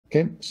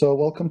Okay, so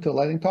welcome to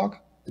Lightning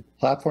Talk,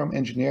 Platform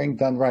Engineering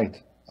Done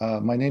Right.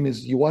 My name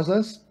is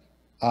Juozas.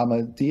 I'm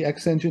a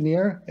DX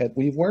engineer at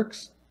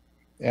Weaveworks,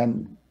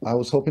 and I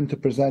was hoping to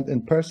present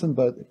in person,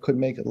 but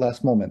couldn't make it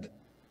last moment.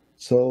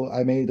 So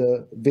I made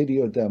a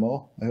video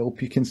demo. I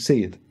hope you can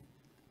see it.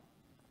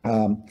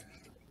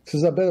 This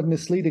is a bit of a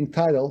misleading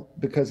title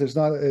because there's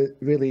not a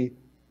really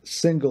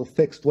single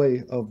fixed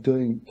way of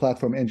doing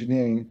platform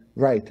engineering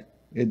right.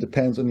 It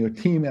depends on your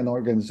team and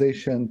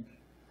organization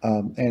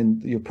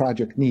and your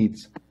project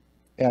needs.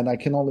 And I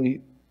can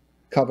only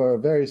cover a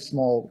very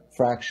small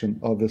fraction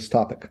of this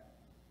topic.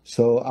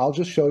 So I'll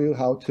just show you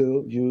how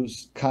to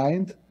use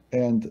kind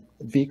and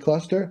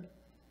vCluster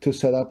to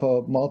set up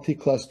a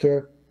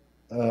multi-cluster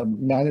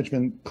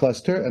management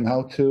cluster and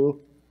how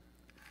to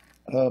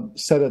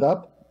set it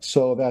up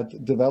so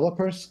that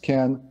developers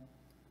can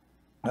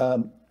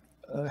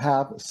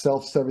have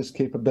self-service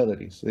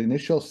capabilities. The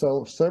initial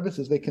self-service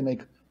is they can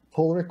make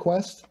pull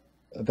requests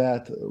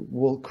that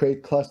will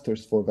create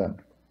clusters for them.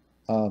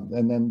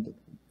 And then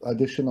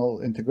additional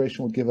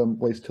integration will give them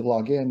ways to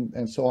log in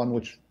and so on,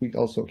 which we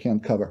also can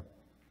cover.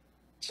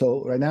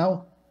 So right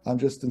now, I'm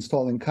just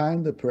installing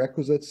kind, the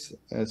prerequisites,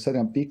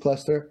 setting up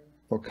vCluster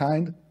for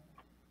kind,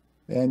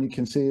 and you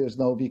can see there's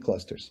no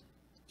vClusters.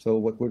 So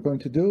what we're going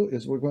to do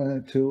is we're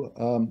going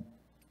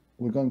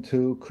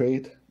to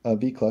create a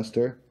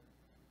vCluster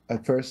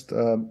at first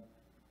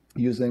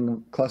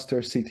using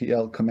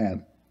clusterctl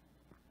command.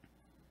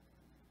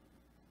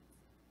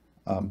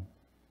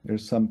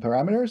 There's some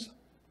parameters.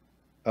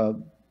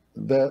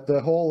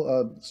 The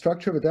whole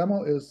structure of a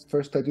demo is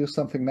first I do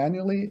something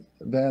manually,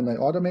 then I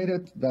automate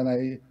it, then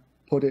I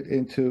put it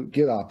into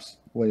GitOps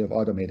way of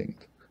automating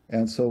it.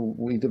 And so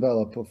we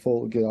develop a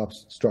full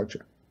GitOps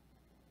structure.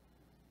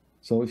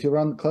 So if you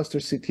run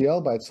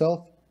clusterctl by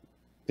itself,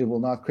 it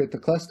will not create the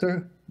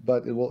cluster,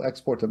 but it will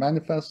export a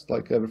manifest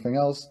like everything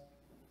else,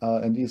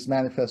 and these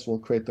manifests will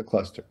create the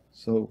cluster.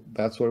 So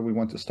that's where we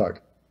want to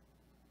start.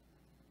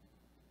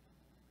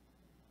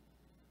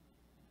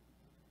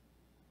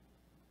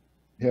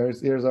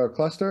 Here's our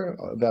cluster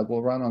that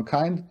will run on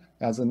kind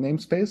as a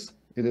namespace.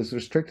 It is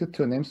restricted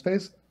to a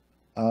namespace.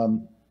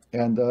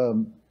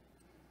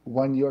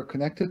 When you're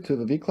connected to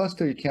the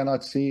vCluster, you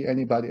cannot see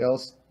anybody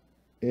else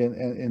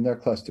in their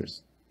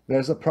clusters.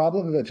 There's a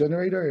problem with the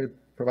generator. It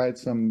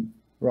provides some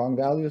wrong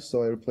values,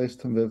 so I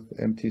replaced them with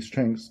empty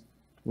strings,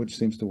 which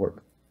seems to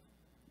work.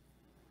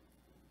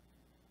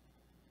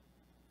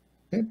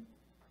 Okay,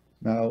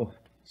 now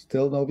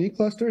still no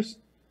vClusters.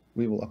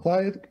 We will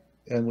apply it,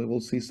 and we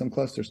will see some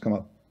clusters come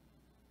up.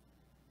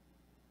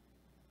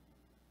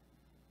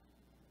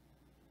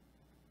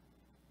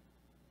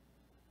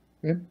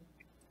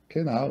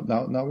 Okay, now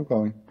we're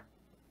going.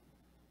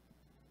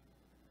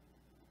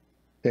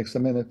 Takes a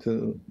minute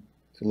to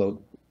load.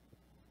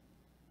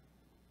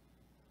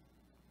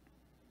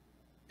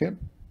 Okay.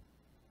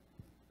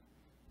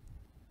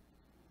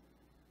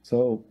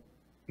 So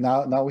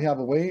now we have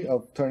a way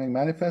of turning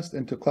manifest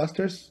into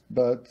clusters,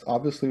 but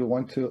obviously we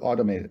want to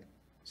automate it.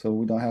 So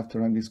we don't have to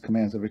run these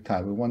commands every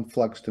time. We want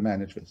Flux to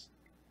manage this.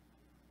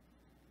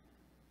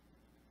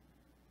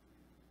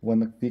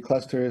 When the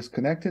vCluster is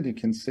connected, you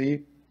can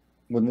see,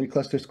 when the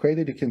vCluster is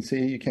created, you can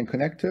see you can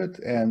connect to it,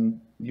 and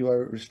you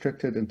are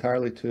restricted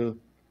entirely to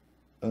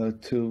your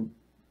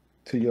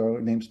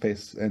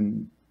namespace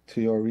and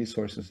to your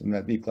resources in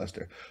that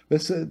vCluster.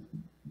 The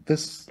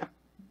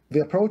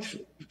approach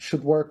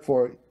should work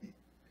for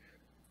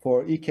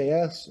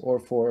EKS or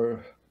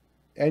for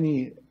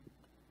any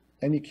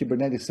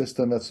Kubernetes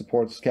system that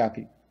supports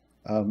SCAPI.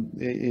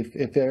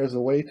 If there is a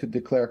way to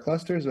declare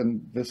clusters,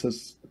 then this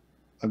is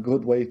a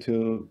good way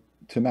to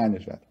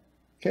manage that.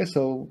 Okay,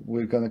 so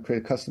we're going to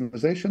create a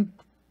customization,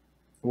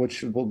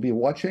 which will be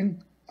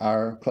watching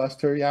our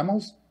cluster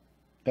YAMLs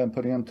and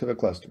putting them to the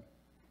cluster.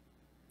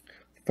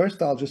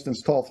 First, I'll just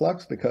install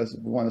Flux because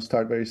we want to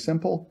start very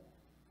simple,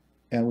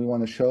 and we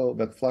want to show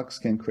that Flux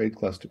can create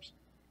clusters.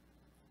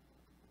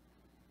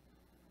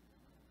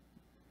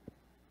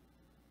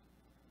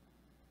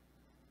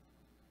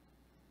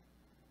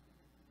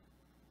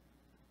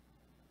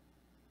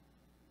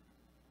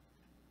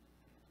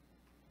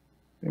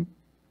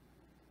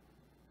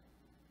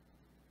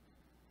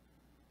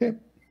 Okay,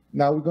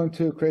 now we're going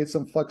to create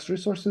some Flux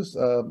resources,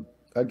 a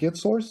Git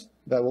source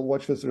that will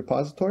watch this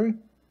repository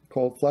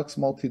called Flux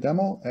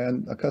Multi-Demo,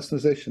 and a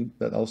customization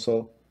that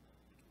also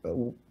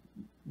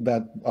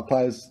that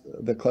applies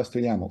the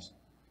cluster YAMLs.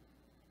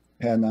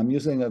 And I'm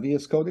using a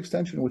VS Code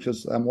extension, which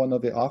is one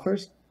of the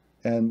authors,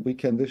 and we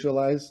can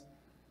visualize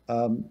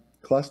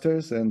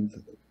clusters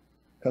and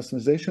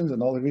customizations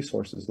and all the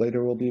resources.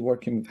 Later, we'll be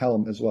working with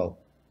Helm as well.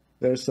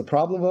 There's a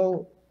problem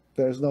though.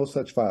 There's no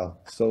such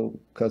file, so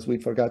because we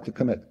forgot to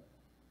commit.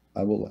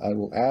 I will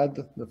add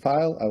the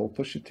file. I will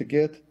push it to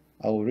Git.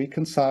 I will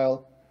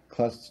reconcile.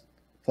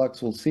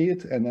 Flux will see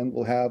it, and then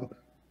we'll have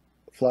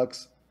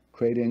Flux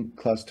creating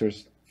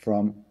clusters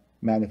from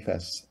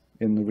manifests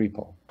in the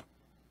repo.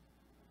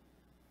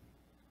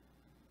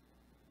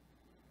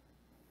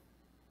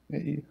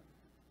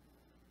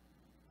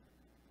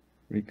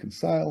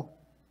 Reconcile.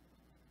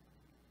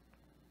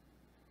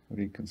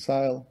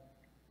 reconcile.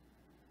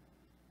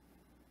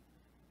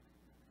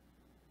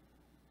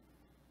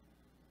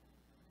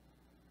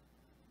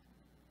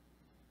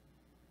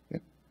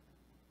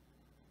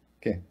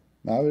 Okay,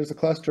 now there's a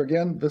cluster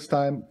again. This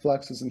time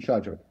Flux is in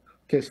charge of it.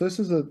 Okay, so this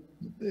is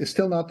it's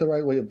still not the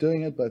right way of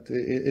doing it, but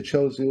it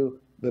shows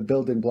you the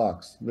building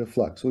blocks with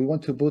Flux. We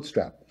want to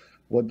bootstrap.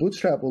 What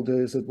Bootstrap will do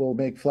is it will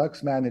make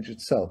Flux manage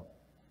itself.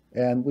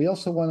 And we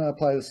also want to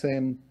apply the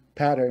same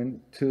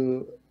pattern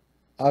to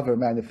other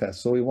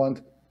manifests. So we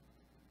want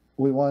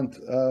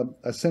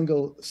a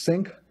single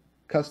sync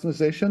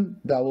customization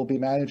that will be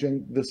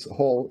managing this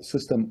whole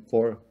system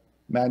for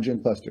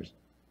managing clusters.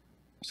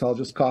 So I'll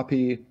just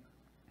copy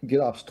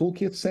GitOps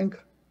toolkit sync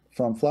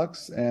from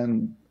Flux,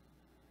 and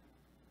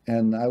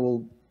I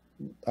will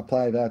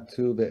apply that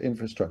to the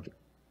infrastructure.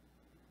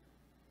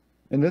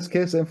 In this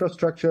case,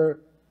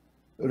 infrastructure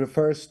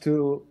refers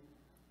to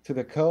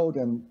the code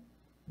and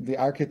the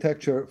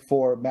architecture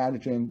for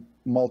managing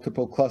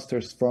multiple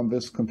clusters from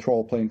this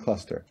control plane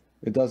cluster.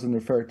 It doesn't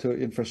refer to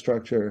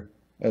infrastructure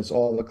as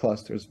all the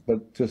clusters,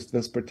 but just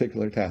this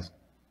particular task.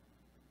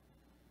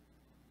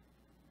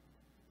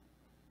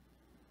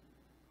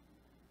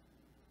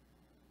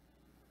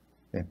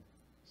 Okay,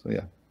 so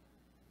yeah,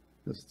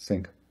 just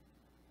sync.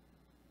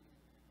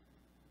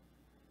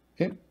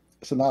 Okay,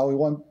 so now we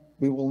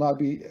will not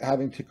be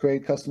having to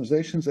create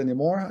customizations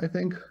anymore, I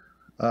think.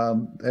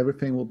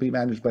 Everything will be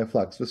managed by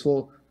Flux. This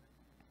will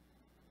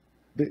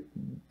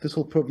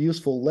prove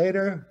useful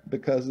later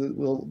because it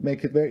will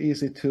make it very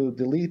easy to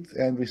delete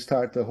and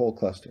restart the whole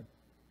cluster.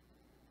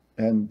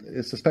 And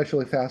it's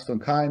especially fast on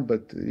Kind,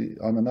 but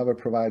on another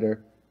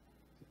provider,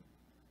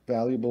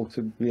 valuable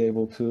to be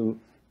able to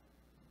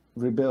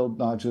rebuild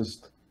not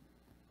just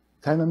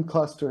tenant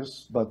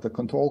clusters, but the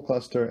control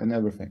cluster and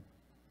everything.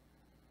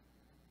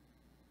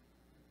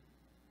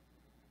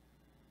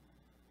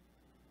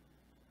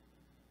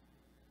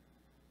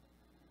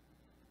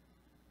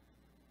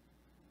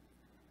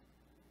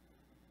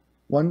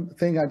 One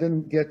thing I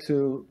didn't get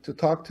to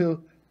talk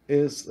to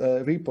is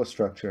repo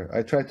structure.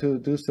 I tried to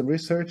do some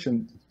research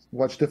and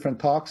watch different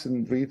talks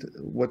and read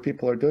what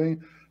people are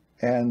doing.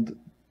 And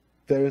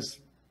there's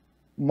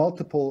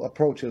multiple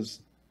approaches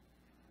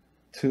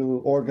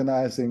to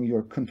organizing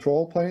your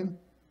control plane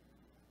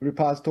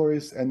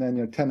repositories and then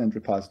your tenant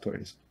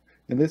repositories.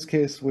 In this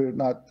case, we're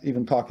not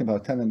even talking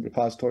about tenant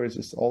repositories.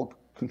 It's all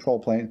control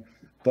plane,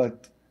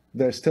 but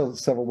there's still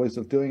several ways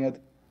of doing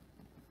it.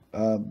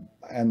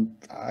 And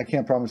I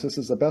can't promise this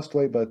is the best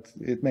way, but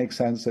it makes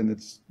sense, and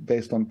it's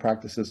based on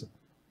practices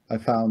I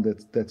found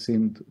that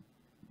seemed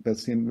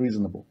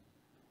reasonable.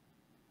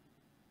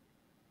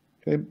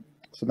 Okay,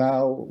 so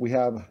now we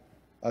have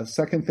a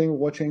second thing we're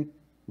watching,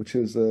 which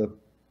is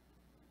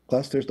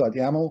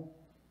clusters.yaml,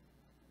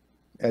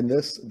 and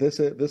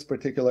this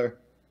particular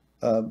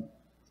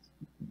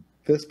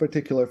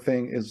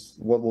thing is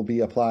what will be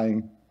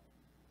applying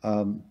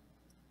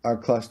our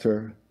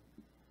cluster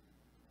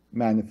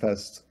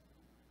manifest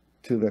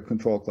to the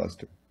control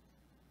cluster.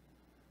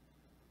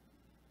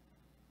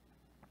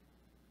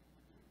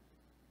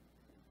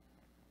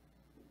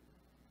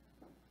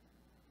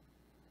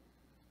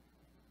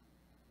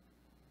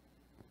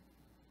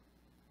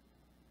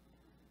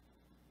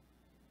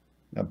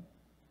 Yep.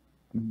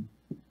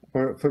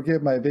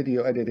 Forgive my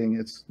video editing,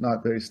 it's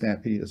not very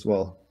snappy as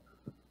well.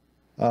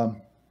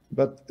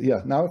 But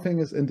yeah, now everything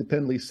is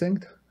independently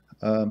synced.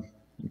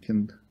 You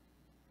can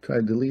try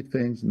to delete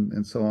things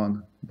and so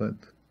on, but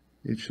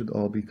it should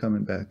all be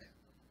coming back.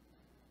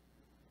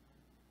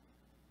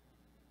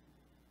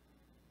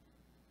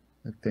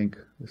 I think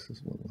this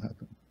is what will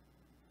happen.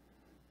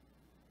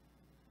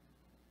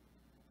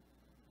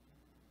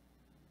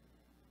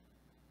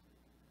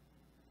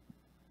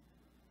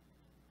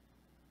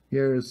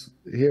 Here's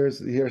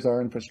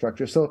our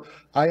infrastructure. So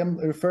I am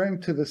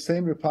referring to the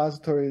same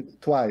repository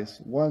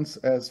twice, once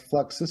as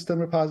Flux system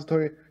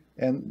repository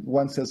and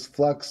once as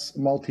Flux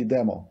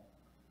multi-demo.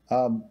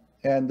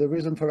 And the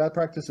reason for that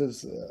practice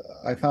is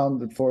I found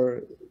that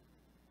for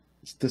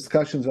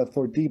discussions that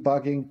for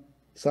debugging,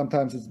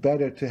 sometimes it's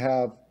better to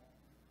have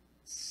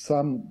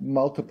some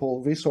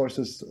multiple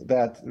resources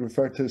that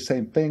refer to the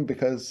same thing,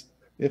 because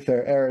if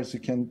there are errors, you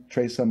can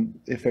trace them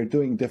if they're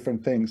doing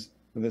different things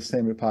with the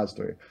same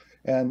repository.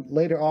 And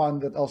later on,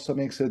 that also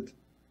makes it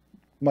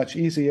much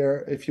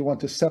easier if you want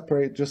to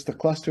separate just the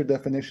cluster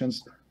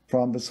definitions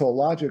from this whole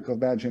logic of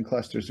managing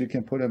clusters. You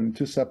can put them in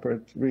two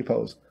separate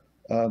repos.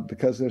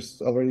 Because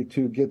there's already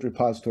two Git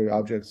repository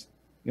objects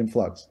in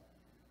Flux.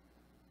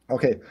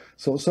 Okay,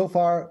 so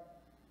far,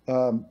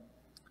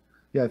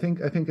 yeah, I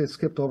think I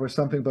skipped over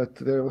something, but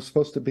there was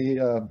supposed to be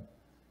an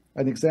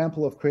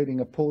example of creating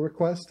a pull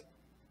request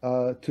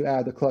to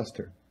add a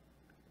cluster.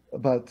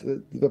 But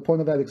the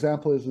point of that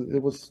example is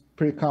it was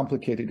pretty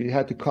complicated. You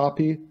had to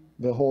copy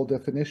the whole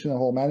definition, the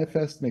whole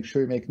manifest, make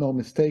sure you make no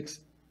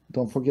mistakes,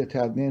 don't forget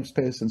to add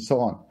namespace, and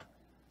so on.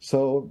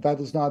 So that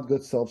is not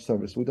good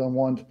self-service. We don't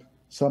want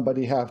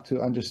somebody have to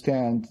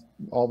understand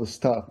all the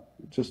stuff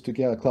just to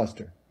get a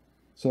cluster.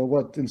 So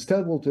what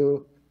instead we'll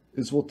do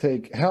is we'll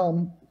take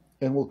Helm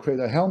and we'll create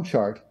a Helm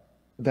chart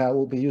that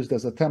will be used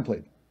as a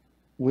template.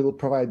 We'll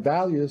provide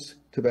values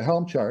to the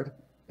Helm chart,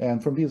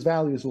 and from these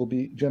values, we'll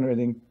be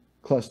generating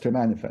cluster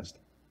manifest.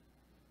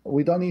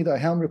 We don't need a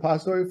Helm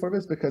repository for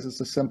this because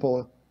it's a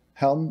simple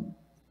Helm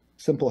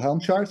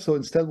chart. So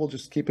instead, we'll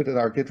just keep it in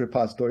our Git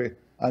repository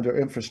under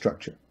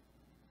infrastructure.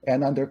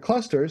 And under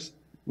clusters,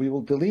 we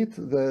will delete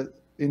the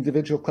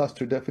individual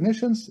cluster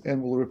definitions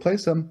and we'll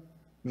replace them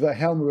with a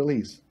Helm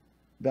release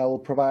that will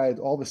provide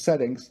all the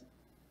settings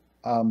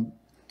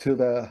to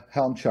the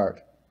Helm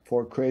chart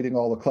for creating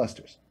all the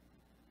clusters.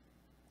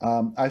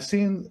 I've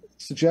seen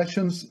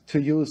suggestions to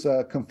use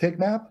a config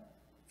map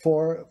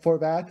for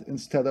that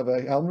instead of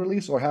a Helm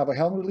release, or have a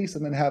Helm release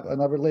and then have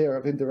another layer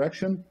of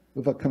indirection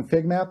with a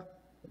config map.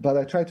 But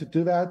I tried to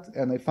do that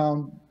and I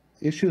found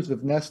issues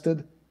with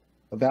nested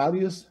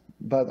values,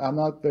 but I'm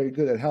not very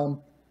good at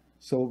Helm,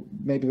 so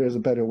maybe there's a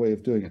better way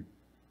of doing it.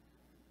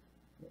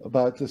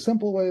 But the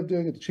simple way of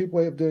doing it, the cheap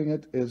way of doing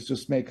it, is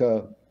just make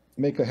a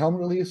Helm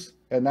release.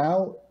 And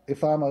now,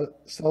 if I'm a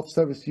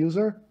self-service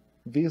user,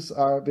 these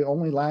are the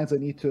only lines I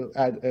need to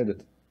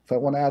edit. If I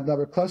want to add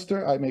another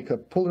cluster, I make a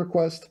pull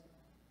request,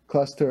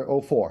 cluster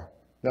 04.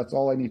 That's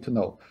all I need to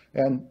know.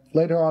 And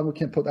later on, we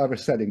can put other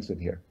settings in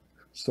here.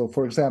 So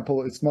for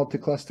example, it's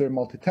multi-cluster,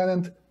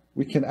 multi-tenant.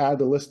 We can add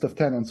a list of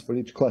tenants for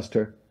each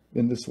cluster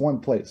in this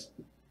one place.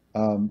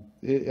 And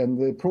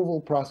the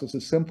approval process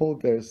is simple.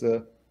 There's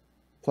a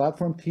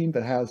platform team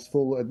that has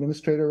full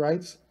administrator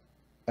rights,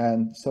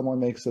 and someone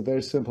makes a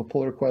very simple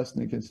pull request,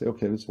 and you can say,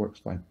 okay, this works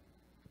fine.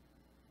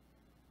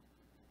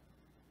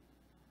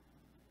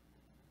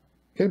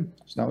 Okay,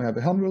 so now we have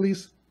a Helm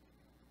release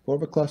for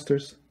the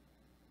clusters.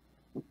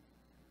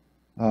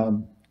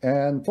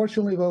 And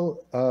fortunately,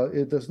 though,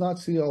 it does not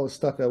see all the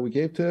stuff that we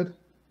gave to it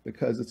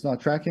because it's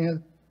not tracking it.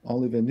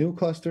 Only the new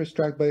cluster is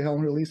tracked by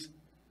Helm release.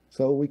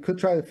 So we could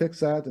try to fix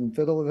that and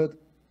fiddle with it.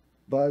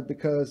 But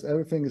because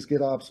everything is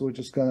GitOps, we're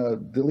just going to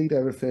delete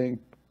everything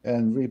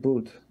and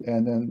reboot,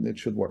 and then it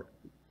should work.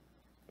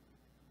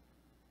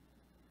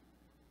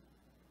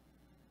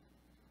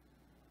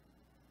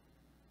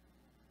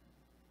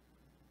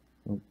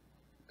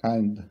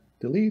 Kind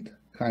delete,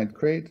 kind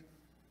create,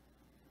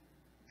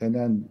 and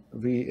then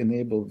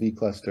re-enable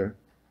vCluster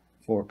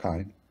for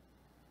kind.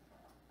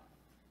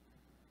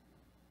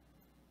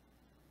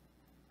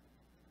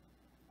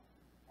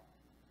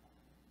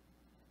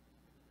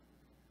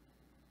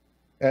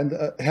 And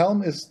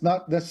Helm is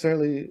not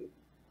necessarily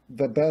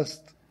the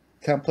best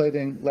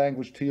templating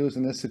language to use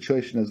in this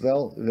situation as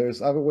well.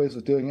 There's other ways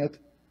of doing it.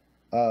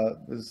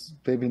 There's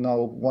maybe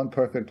no one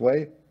perfect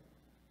way,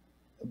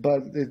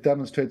 but it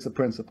demonstrates the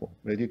principle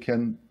that you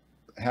can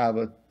have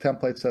a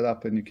template set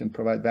up and you can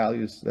provide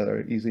values that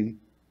are easy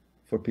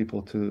for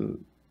people to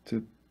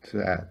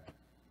add.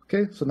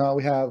 Okay, so now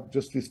we have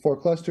just these 4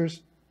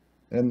 clusters,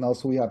 and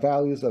also we have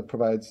values that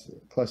provides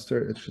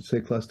cluster, it should say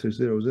cluster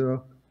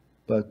 00.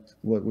 But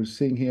what we're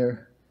seeing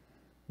here,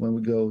 when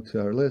we go to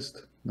our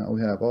list, now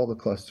we have all the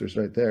clusters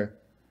right there.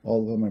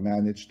 All of them are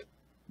managed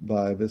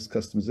by this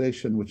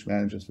customization, which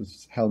manages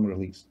this Helm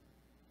release.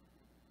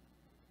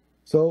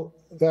 So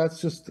that's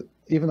just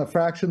even a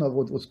fraction of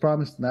what was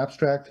promised in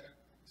abstract.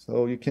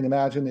 So you can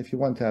imagine if you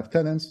want to have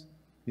tenants,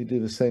 you do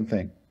the same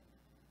thing.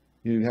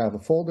 You have a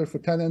folder for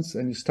tenants,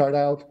 and you start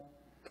out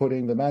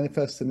putting the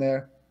manifests in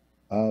there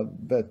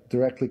that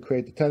directly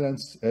create the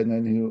tenants, and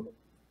then you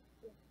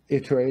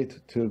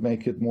iterate to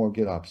make it more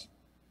GitOps.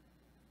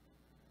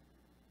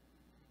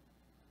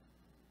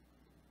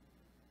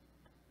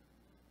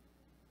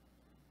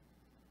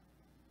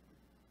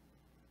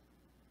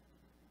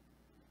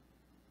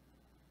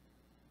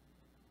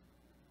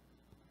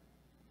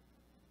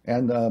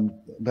 And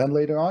then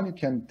later on, you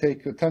can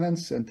take the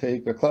tenants and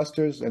take the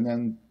clusters and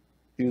then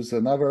use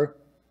another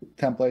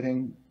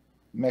templating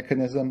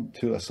mechanism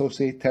to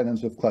associate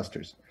tenants with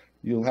clusters.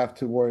 You'll have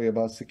to worry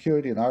about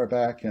security and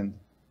RBAC and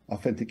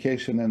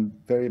authentication and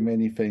very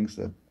many things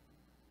that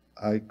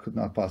I could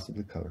not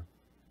possibly cover.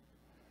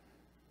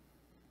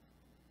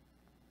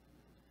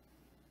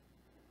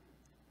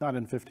 Not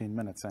in 15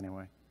 minutes,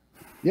 anyway.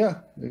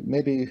 Yeah,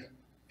 maybe a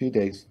few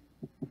days.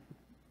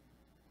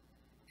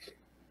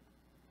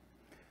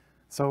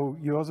 So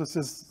Juozas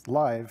is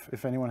live.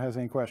 If anyone has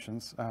any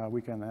questions,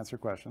 we can answer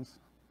questions.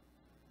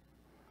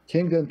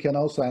 Kingdom can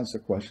also answer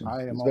questions.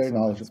 I am It's also very in the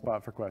knowledgeable.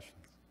 spot for questions.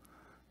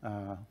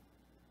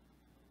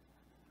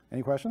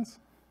 Any questions?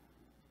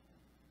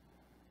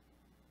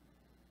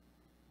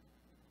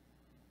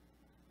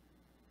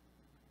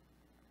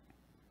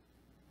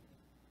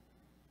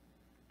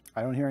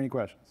 I don't hear any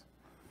questions.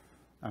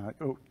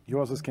 Oh,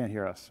 Juozas can't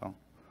hear us, so.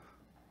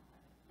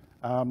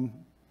 All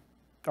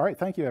right,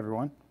 thank you,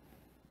 everyone.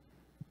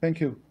 Thank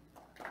you.